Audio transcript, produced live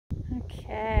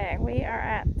Okay, we are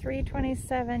at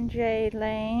 327 Jade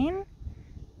Lane.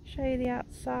 Show you the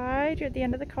outside. You're at the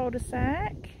end of the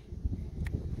cul-de-sac.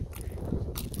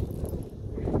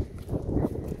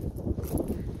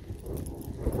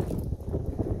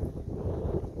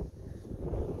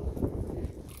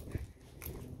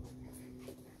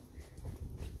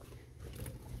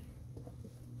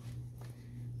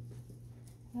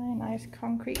 Very nice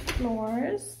concrete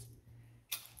floors.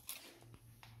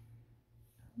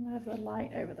 I have the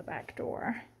light over the back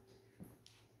door.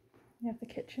 You have the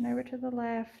kitchen over to the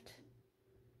left.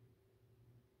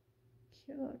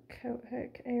 Cute little coat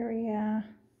hook area.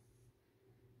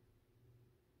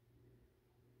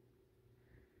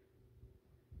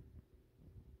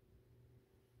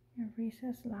 Your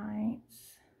recessed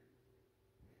lights.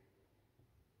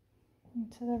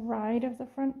 And to the right of the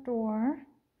front door.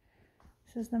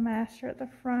 This is the master at the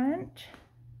front.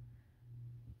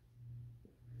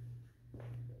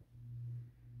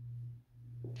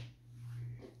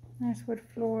 Nice wood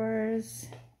floors.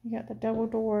 You got the double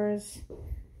doors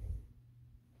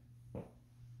to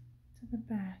the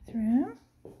bathroom.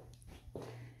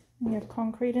 And you have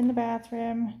concrete in the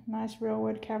bathroom. Nice real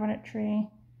wood cabinetry.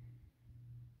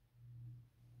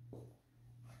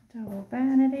 Double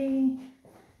vanity.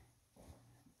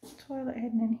 Toilet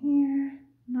hidden in here.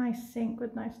 Nice sink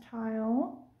with nice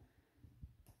tile.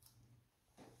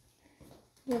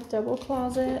 You have double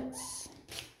closets.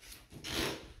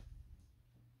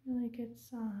 Really good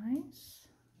size.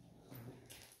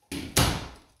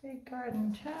 Big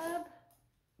garden tub.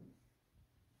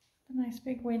 A nice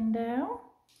big window.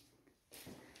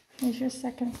 Here's your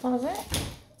second closet.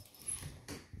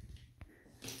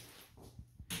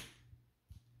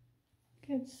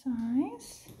 Good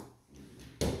size.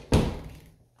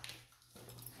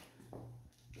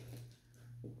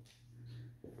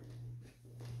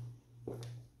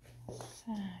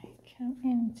 So come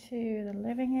into the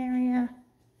living area.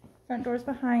 Front door's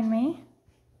behind me.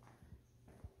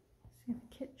 See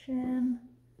the kitchen.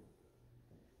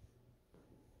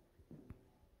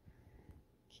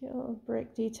 Cute little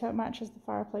brick detail, matches the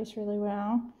fireplace really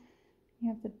well. You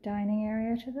have the dining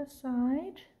area to the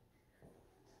side.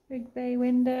 Big bay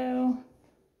window.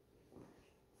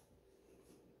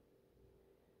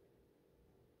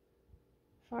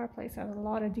 Fireplace has a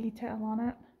lot of detail on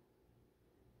it.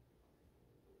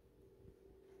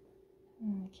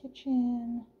 And the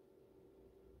kitchen.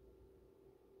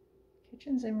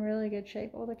 Kitchen's in really good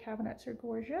shape. All the cabinets are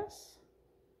gorgeous.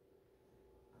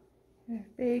 You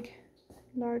have big,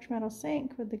 large metal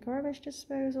sink with the garbage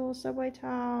disposal, subway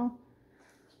tile.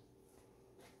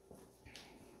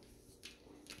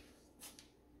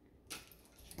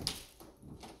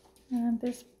 And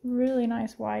this really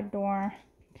nice wide door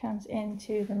comes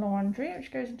into the laundry,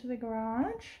 which goes into the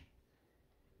garage.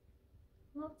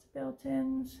 Lots of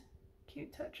built-ins.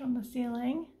 Cute touch on the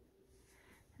ceiling.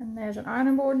 And there's an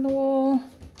ironing board in the wall.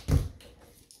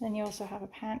 Then you also have a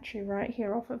pantry right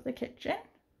here off of the kitchen.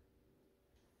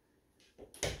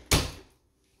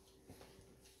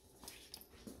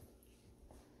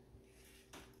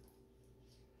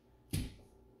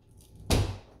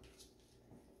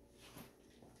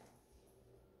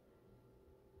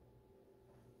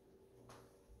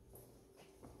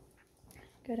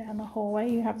 Go down the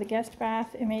hallway, you have the guest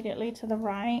bath immediately to the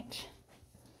right.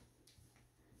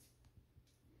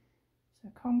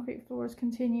 So concrete floors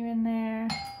continue in there.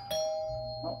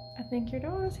 Oh, I think your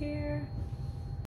door's here.